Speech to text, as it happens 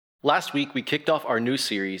Last week, we kicked off our new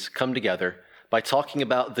series, Come Together, by talking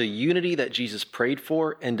about the unity that Jesus prayed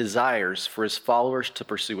for and desires for his followers to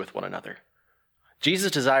pursue with one another.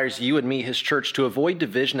 Jesus desires you and me, his church, to avoid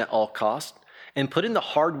division at all costs and put in the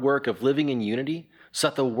hard work of living in unity so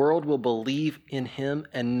that the world will believe in him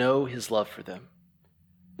and know his love for them.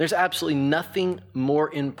 There's absolutely nothing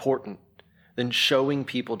more important than showing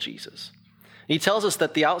people Jesus. He tells us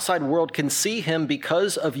that the outside world can see him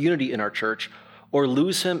because of unity in our church or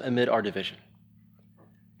lose him amid our division.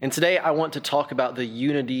 And today I want to talk about the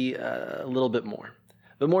unity a little bit more,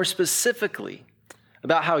 but more specifically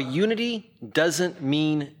about how unity doesn't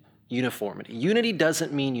mean uniformity. Unity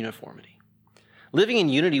doesn't mean uniformity. Living in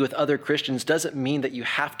unity with other Christians doesn't mean that you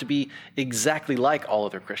have to be exactly like all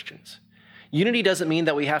other Christians. Unity doesn't mean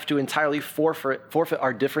that we have to entirely forfeit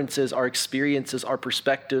our differences, our experiences, our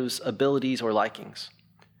perspectives, abilities, or likings.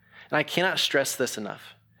 And I cannot stress this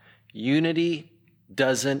enough. Unity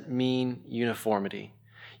doesn't mean uniformity.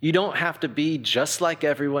 You don't have to be just like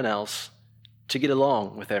everyone else to get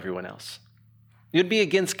along with everyone else. You'd be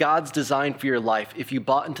against God's design for your life if you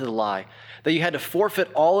bought into the lie that you had to forfeit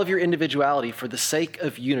all of your individuality for the sake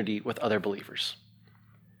of unity with other believers.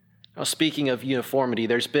 Now, speaking of uniformity,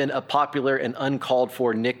 there's been a popular and uncalled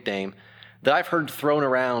for nickname that I've heard thrown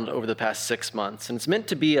around over the past 6 months, and it's meant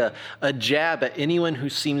to be a jab at anyone who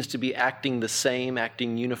seems to be acting the same,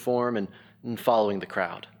 acting uniform, and following the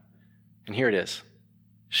crowd. And here it is: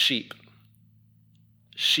 sheep.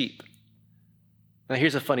 Sheep. Now,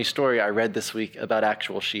 here's a funny story I read this week about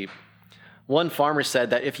actual sheep. One farmer said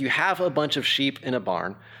that if you have a bunch of sheep in a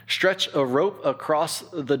barn, stretch a rope across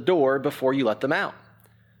the door before you let them out.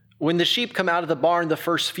 When the sheep come out of the barn, the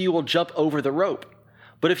first few will jump over the rope.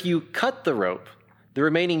 But if you cut the rope, the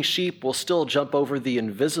remaining sheep will still jump over the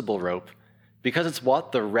invisible rope because it's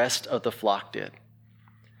what the rest of the flock did.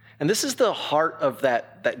 And this is the heart of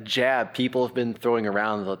that jab people have been throwing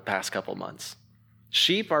around the past couple months.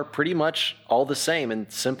 Sheep are pretty much all the same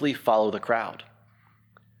and simply follow the crowd.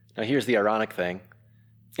 Now, here's the ironic thing.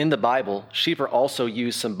 In the Bible, sheep are also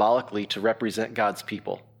used symbolically to represent God's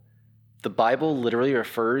people. The Bible literally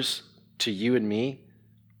refers to you and me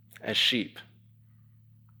as sheep.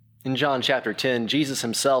 In John chapter 10, Jesus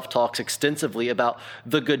himself talks extensively about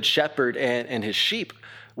the good shepherd and his sheep,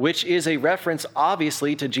 which is a reference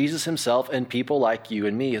obviously to Jesus himself and people like you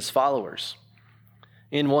and me, his followers.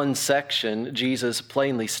 In one section, Jesus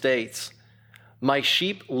plainly states, "My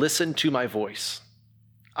sheep listen to my voice.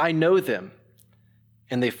 I know them,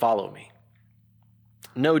 and they follow me."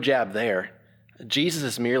 No jab there. Jesus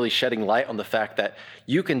is merely shedding light on the fact that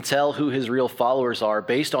you can tell who his real followers are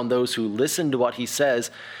based on those who listen to what he says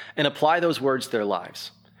and apply those words to their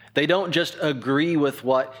lives. They don't just agree with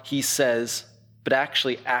what he says, but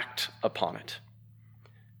actually act upon it.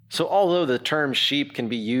 So although the term sheep can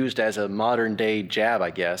be used as a modern day jab, I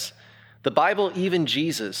guess, the Bible, even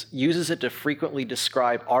Jesus, uses it to frequently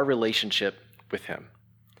describe our relationship with him.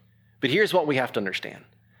 But here's what we have to understand.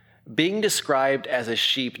 Being described as a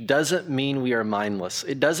sheep doesn't mean we are mindless.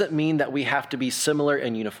 It doesn't mean that we have to be similar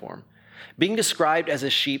and uniform. Being described as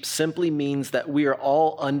a sheep simply means that we are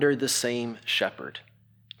all under the same shepherd,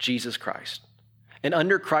 Jesus Christ. And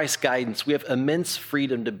under Christ's guidance, we have immense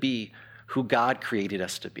freedom to be who God created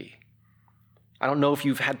us to be. I don't know if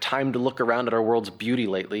you've had time to look around at our world's beauty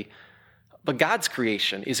lately, but God's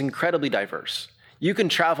creation is incredibly diverse. You can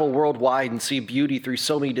travel worldwide and see beauty through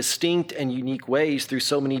so many distinct and unique ways, through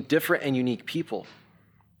so many different and unique people.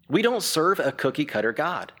 We don't serve a cookie-cutter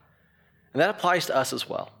God, and that applies to us as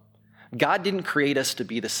well. God didn't create us to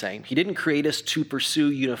be the same. He didn't create us to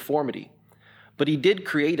pursue uniformity, but he did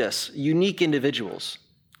create us, unique individuals,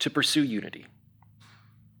 to pursue unity.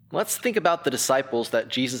 Let's think about the disciples that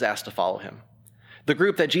Jesus asked to follow him, the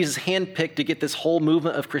group that Jesus handpicked to get this whole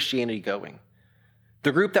movement of Christianity going,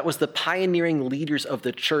 the group that was the pioneering leaders of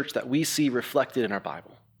the church that we see reflected in our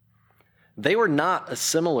Bible. They were not a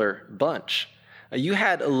similar bunch. You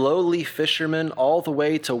had lowly fishermen all the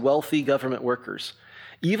way to wealthy government workers.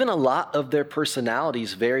 Even a lot of their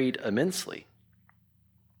personalities varied immensely.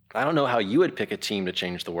 I don't know how you would pick a team to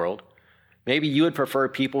change the world. Maybe you would prefer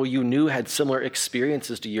people you knew had similar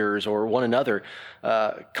experiences to yours or one another,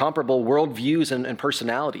 comparable worldviews and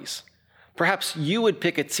personalities. Perhaps you would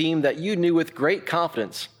pick a team that you knew with great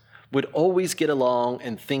confidence would always get along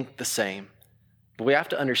and think the same. But we have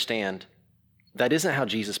to understand that isn't how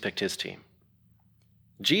Jesus picked his team.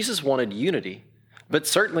 Jesus wanted unity, but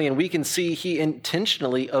certainly, and we can see, he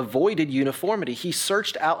intentionally avoided uniformity. He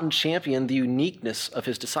searched out and championed the uniqueness of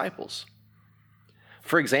his disciples.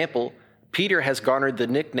 For example, Peter has garnered the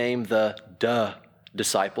nickname the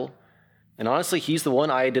disciple, and honestly, he's the one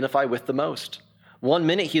I identify with the most. One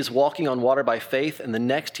minute he is walking on water by faith, and the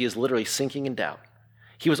next he is literally sinking in doubt.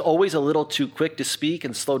 He was always a little too quick to speak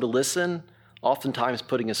and slow to listen, oftentimes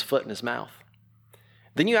putting his foot in his mouth.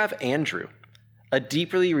 Then you have Andrew, a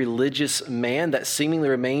deeply religious man that seemingly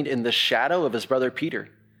remained in the shadow of his brother Peter.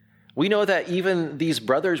 We know that even these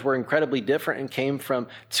brothers were incredibly different and came from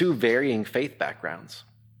two varying faith backgrounds.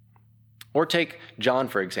 Or take John,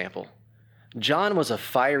 for example. John was a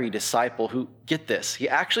fiery disciple who, get this, he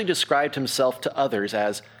actually described himself to others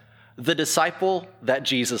as the disciple that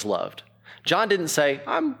Jesus loved. John didn't say,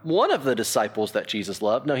 I'm one of the disciples that Jesus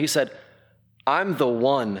loved. No, he said, I'm the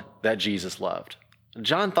one that Jesus loved.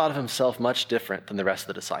 John thought of himself much different than the rest of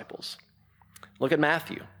the disciples. Look at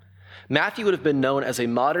Matthew. Matthew would have been known as a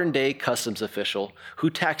modern-day customs official who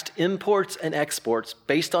taxed imports and exports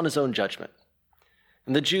based on his own judgment.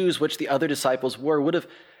 And the Jews, which the other disciples were, would have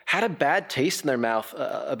had a bad taste in their mouth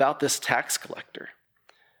about this tax collector.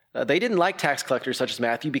 They didn't like tax collectors such as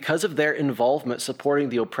Matthew because of their involvement supporting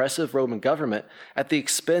the oppressive Roman government at the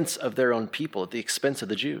expense of their own people, at the expense of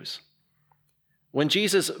the Jews. When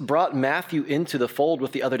Jesus brought Matthew into the fold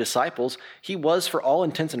with the other disciples, he was, for all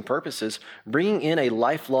intents and purposes, bringing in a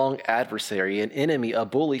lifelong adversary, an enemy, a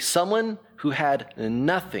bully, someone who had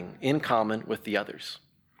nothing in common with the others.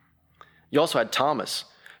 You also had Thomas,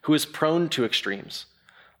 who was prone to extremes.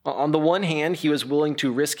 On the one hand, he was willing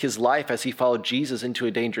to risk his life as he followed Jesus into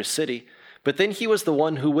a dangerous city, but then he was the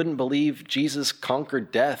one who wouldn't believe Jesus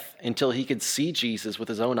conquered death until he could see Jesus with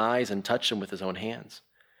his own eyes and touch him with his own hands.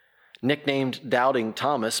 Nicknamed Doubting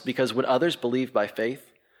Thomas because when others believed by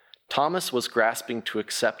faith, Thomas was grasping to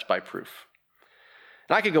accept by proof.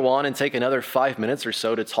 And I could go on and take another 5 minutes or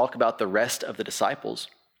so to talk about the rest of the disciples,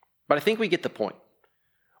 but I think we get the point.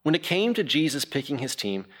 When it came to Jesus picking his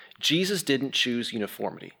team, Jesus didn't choose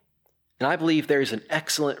uniformity. And I believe there is an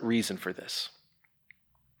excellent reason for this.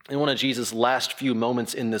 In one of Jesus' last few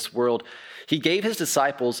moments in this world, he gave his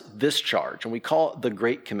disciples this charge, and we call it the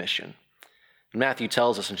Great Commission. And Matthew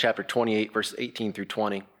tells us in chapter 28, verses 18 through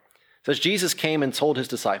 20, it says, Jesus came and told his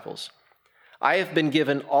disciples, I have been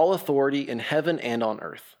given all authority in heaven and on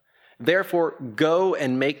earth. Therefore, go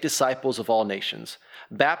and make disciples of all nations,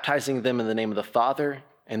 baptizing them in the name of the Father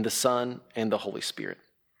and the Son and the Holy Spirit.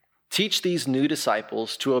 Teach these new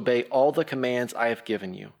disciples to obey all the commands I have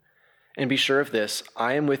given you. And be sure of this,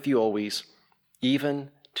 I am with you always,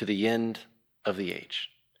 even to the end of the age.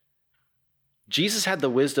 Jesus had the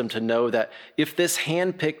wisdom to know that if this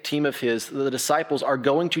hand-picked team of his, the disciples, are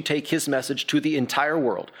going to take his message to the entire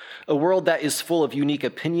world, a world that is full of unique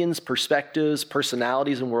opinions, perspectives,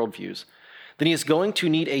 personalities, and worldviews, then he is going to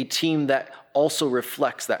need a team that also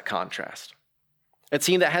reflects that contrast. A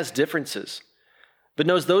team that has differences, but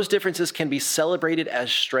knows those differences can be celebrated as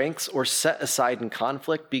strengths or set aside in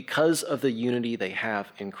conflict because of the unity they have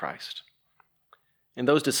in Christ. And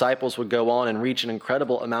those disciples would go on and reach an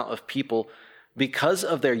incredible amount of people because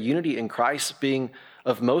of their unity in Christ being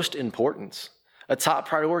of most importance, a top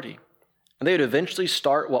priority. And they would eventually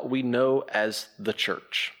start what we know as the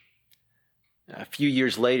church. A few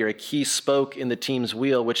years later, a key spoke in the team's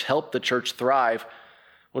wheel which helped the church thrive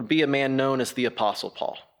would be a man known as the Apostle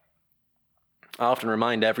Paul. I often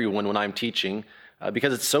remind everyone when I'm teaching,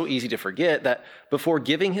 because it's so easy to forget, that before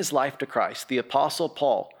giving his life to Christ, the Apostle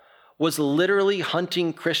Paul was literally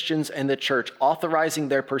hunting Christians and the church, authorizing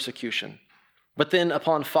their persecution. But then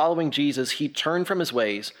upon following Jesus, he turned from his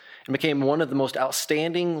ways and became one of the most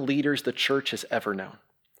outstanding leaders the church has ever known.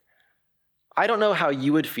 I don't know how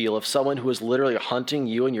you would feel if someone who was literally hunting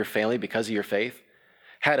you and your family because of your faith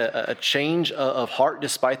had a change of heart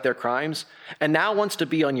despite their crimes, and now wants to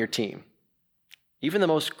be on your team. Even the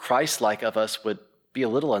most Christ-like of us would be a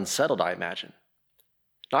little unsettled, I imagine.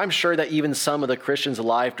 Now, I'm sure that even some of the Christians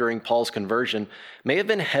alive during Paul's conversion may have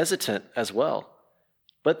been hesitant as well.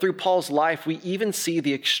 But through Paul's life, we even see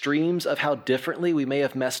the extremes of how differently we may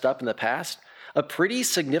have messed up in the past. A pretty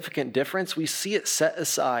significant difference. We see it set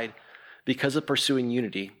aside because of pursuing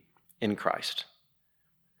unity in Christ.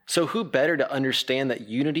 So who better to understand that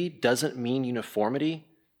unity doesn't mean uniformity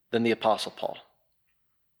than the Apostle Paul?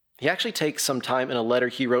 He actually takes some time in a letter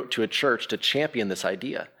he wrote to a church to champion this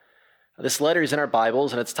idea. This letter is in our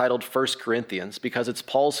Bibles, and it's titled 1 Corinthians because it's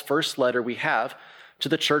Paul's first letter we have to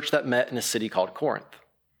the church that met in a city called Corinth.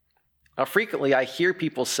 Now, frequently I hear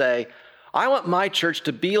people say, I want my church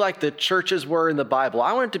to be like the churches were in the Bible.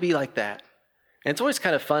 I want it to be like that. And it's always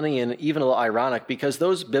kind of funny and even a little ironic because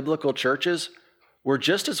those biblical churches were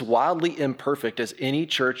just as wildly imperfect as any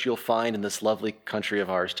church you'll find in this lovely country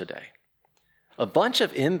of ours today. A bunch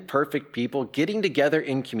of imperfect people getting together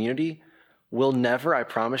in community will never, I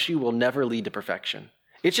promise you, will never lead to perfection.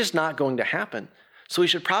 It's just not going to happen. So we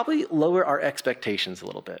should probably lower our expectations a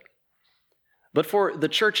little bit. But for the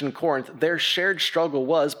church in Corinth, their shared struggle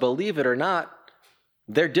was, believe it or not,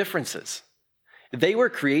 their differences. They were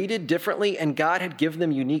created differently, and God had given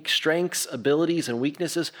them unique strengths, abilities, and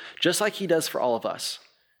weaknesses, just like he does for all of us.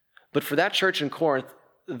 But for that church in Corinth,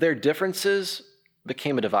 their differences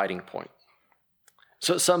became a dividing point.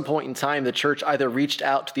 So at some point in time, the church either reached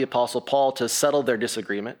out to the Apostle Paul to settle their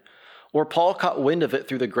disagreement, or Paul caught wind of it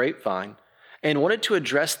through the grapevine and wanted to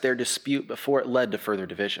address their dispute before it led to further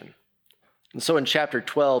division. And so in chapter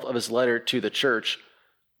 12 of his letter to the church,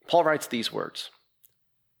 Paul writes these words: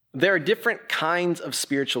 "There are different kinds of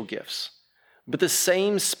spiritual gifts, but the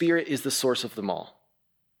same Spirit is the source of them all.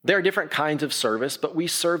 There are different kinds of service, but we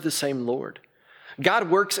serve the same Lord.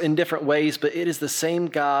 God works in different ways, but it is the same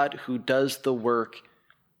God who does the work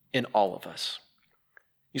in all of us."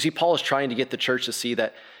 You see, Paul is trying to get the church to see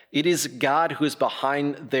that it is God who is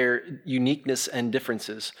behind their uniqueness and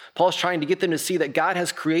differences. Paul is trying to get them to see that God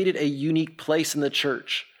has created a unique place in the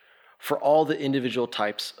church for all the individual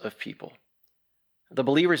types of people. The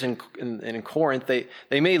believers in Corinth,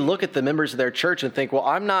 they may look at the members of their church and think, well,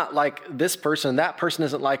 I'm not like this person, that person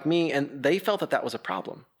isn't like me, and they felt that that was a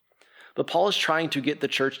problem. But Paul is trying to get the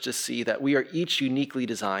church to see that we are each uniquely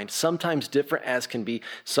designed, sometimes different as can be,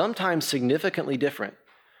 sometimes significantly different,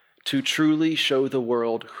 to truly show the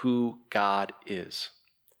world who God is.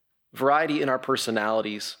 Variety in our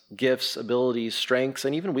personalities, gifts, abilities, strengths,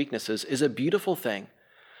 and even weaknesses is a beautiful thing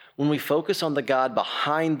when we focus on the God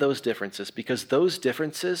behind those differences, because those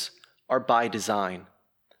differences are by design,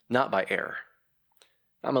 not by error.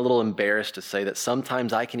 I'm a little embarrassed to say that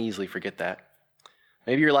sometimes I can easily forget that.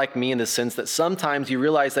 Maybe you're like me in the sense that sometimes you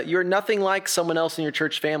realize that you're nothing like someone else in your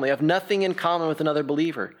church family, have nothing in common with another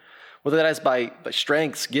believer, whether that is by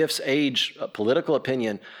strengths, gifts, age, political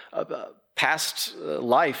opinion, past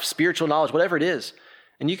life, spiritual knowledge, whatever it is.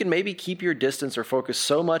 And you can maybe keep your distance or focus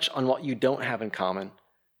so much on what you don't have in common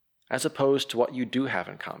as opposed to what you do have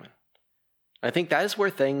in common. I think that is where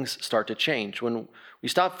things start to change, when we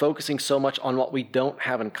stop focusing so much on what we don't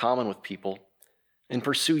have in common with people and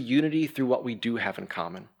pursue unity through what we do have in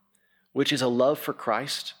common, which is a love for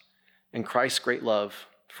Christ and Christ's great love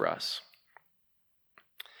for us.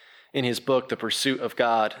 In his book, The Pursuit of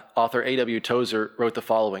God, author A.W. Tozer wrote the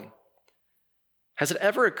following: "Has it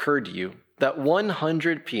ever occurred to you that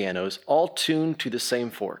 100 pianos, all tuned to the same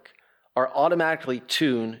fork, are automatically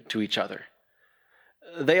tuned to each other?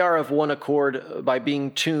 They are of one accord by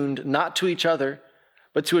being tuned not to each other,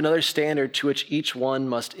 but to another standard to which each one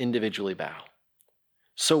must individually bow.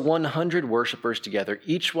 So 100 worshipers together,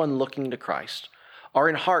 each one looking to Christ, are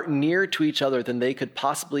in heart nearer to each other than they could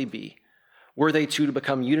possibly be, were they two to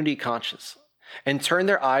become unity conscious and turn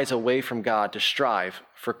their eyes away from God to strive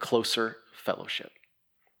for closer fellowship."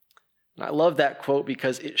 And I love that quote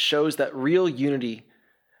because it shows that real unity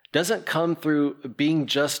doesn't come through being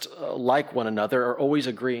just like one another or always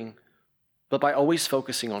agreeing, but by always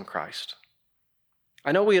focusing on Christ.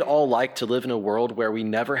 I know we'd all like to live in a world where we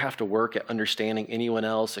never have to work at understanding anyone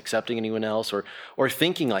else, accepting anyone else, or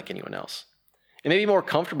thinking like anyone else. It may be more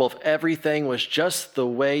comfortable if everything was just the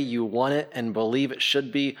way you want it and believe it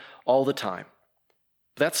should be all the time.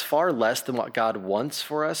 But that's far less than what God wants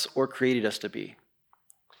for us or created us to be.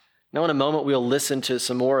 Now, in a moment, we'll listen to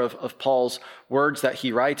some more of Paul's words that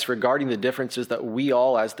he writes regarding the differences that we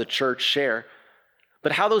all as the church share,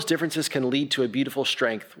 but how those differences can lead to a beautiful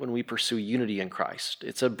strength when we pursue unity in Christ.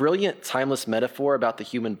 It's a brilliant, timeless metaphor about the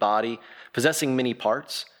human body possessing many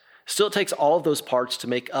parts. Still, it takes all of those parts to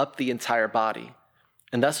make up the entire body,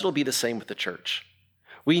 and thus it'll be the same with the church.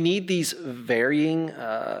 We need these varying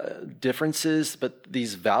differences, but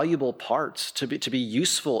these valuable parts to be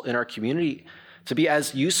useful in our community, to be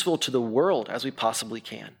as useful to the world as we possibly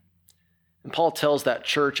can. And Paul tells that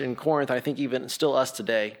church in Corinth, I think even still us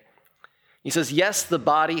today, he says, yes, the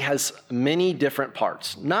body has many different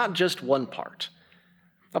parts, not just one part.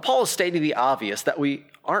 Now, Paul is stating the obvious, that we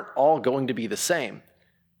aren't all going to be the same.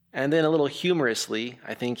 And then a little humorously,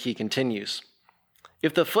 I think he continues,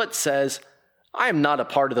 if the foot says, I am not a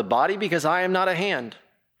part of the body because I am not a hand,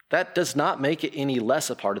 that does not make it any less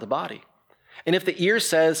a part of the body. And if the ear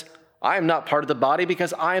says, I am not part of the body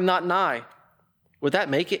because I am not an eye, would that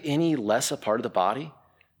make it any less a part of the body?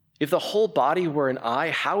 If the whole body were an eye,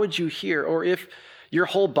 how would you hear? Or if your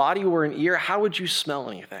whole body were an ear, how would you smell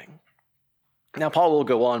anything? Now, Paul will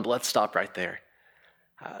go on, but let's stop right there.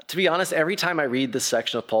 To be honest, every time I read this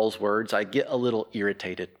section of Paul's words, I get a little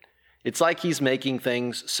irritated. It's like he's making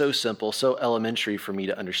things so simple, so elementary for me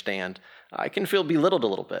to understand. I can feel belittled a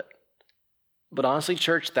little bit. But honestly,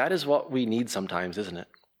 church, that is what we need sometimes, isn't it?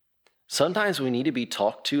 Sometimes we need to be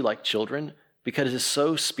talked to like children because it is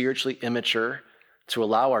so spiritually immature to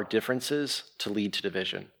allow our differences to lead to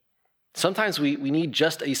division. Sometimes we need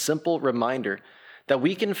just a simple reminder that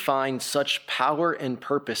we can find such power and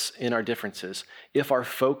purpose in our differences if our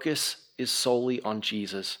focus is solely on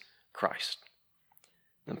Jesus Christ.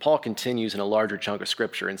 And Paul continues in a larger chunk of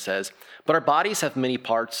scripture and says, "But our bodies have many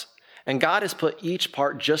parts, and God has put each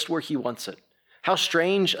part just where he wants it. How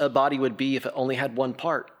strange a body would be if it only had one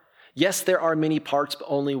part. Yes, there are many parts, but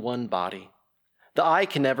only one body. The eye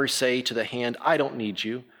can never say to the hand, 'I don't need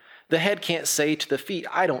you.' The head can't say to the feet,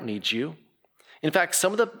 'I don't need you.' In fact,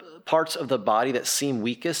 some of the parts of the body that seem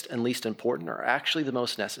weakest and least important are actually the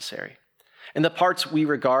most necessary. And the parts we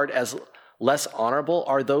regard as less honorable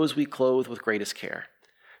are those we clothe with greatest care.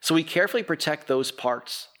 So we carefully protect those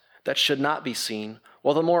parts that should not be seen,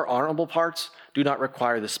 while the more honorable parts do not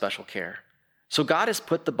require this special care. So God has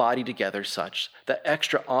put the body together such that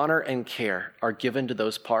extra honor and care are given to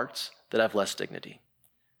those parts that have less dignity."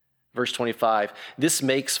 Verse 25, "This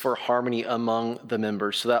makes for harmony among the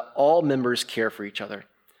members, so that all members care for each other.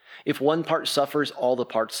 If one part suffers, all the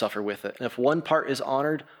parts suffer with it. And if one part is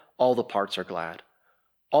honored, all the parts are glad.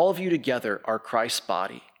 All of you together are Christ's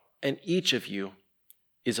body, and each of you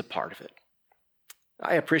is a part of it."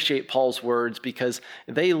 I appreciate Paul's words because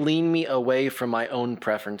they lean me away from my own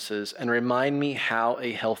preferences and remind me how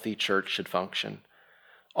a healthy church should function.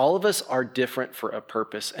 All of us are different for a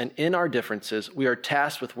purpose, and in our differences, we are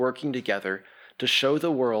tasked with working together to show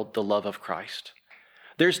the world the love of Christ.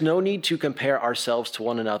 There's no need to compare ourselves to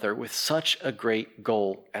one another with such a great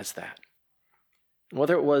goal as that.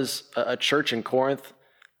 Whether it was a church in Corinth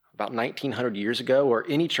about 1900 years ago or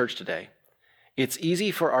any church today, it's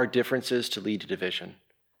easy for our differences to lead to division.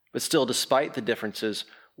 But still, despite the differences,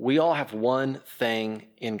 we all have one thing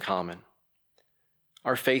in common: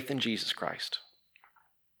 our faith in Jesus Christ.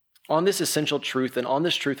 On this essential truth and on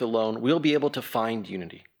this truth alone, we'll be able to find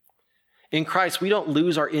unity. In Christ, we don't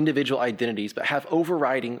lose our individual identities, but have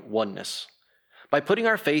overriding oneness. By putting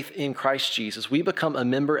our faith in Christ Jesus, we become a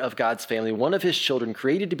member of God's family, one of his children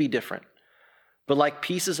created to be different. But like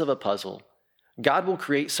pieces of a puzzle, God will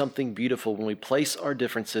create something beautiful when we place our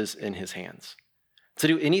differences in his hands. To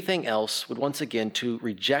do anything else would once again to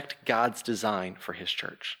reject God's design for his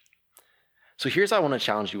church. So here's what I want to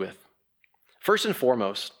challenge you with. First and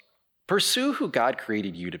foremost, pursue who God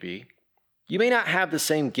created you to be. You may not have the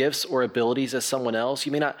same gifts or abilities as someone else.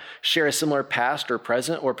 You may not share a similar past or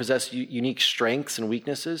present or possess unique strengths and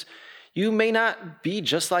weaknesses. You may not be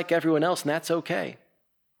just like everyone else, and that's okay.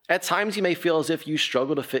 At times, you may feel as if you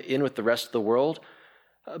struggle to fit in with the rest of the world,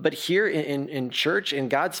 but here in church, in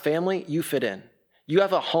God's family, you fit in. You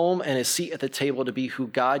have a home and a seat at the table to be who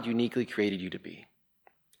God uniquely created you to be.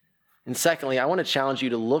 And secondly, I want to challenge you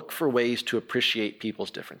to look for ways to appreciate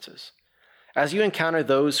people's differences. As you encounter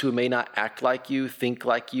those who may not act like you, think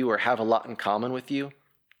like you, or have a lot in common with you,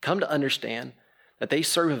 come to understand that they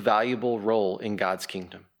serve a valuable role in God's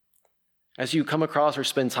kingdom. As you come across or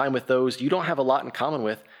spend time with those you don't have a lot in common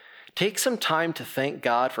with, take some time to thank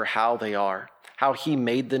God for how they are, how he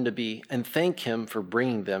made them to be, and thank him for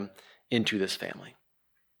bringing them into this family.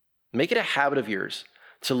 Make it a habit of yours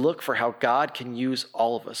to look for how God can use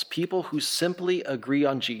all of us, people who simply agree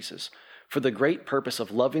on Jesus, for the great purpose of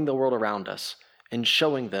loving the world around us and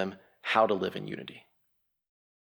showing them how to live in unity.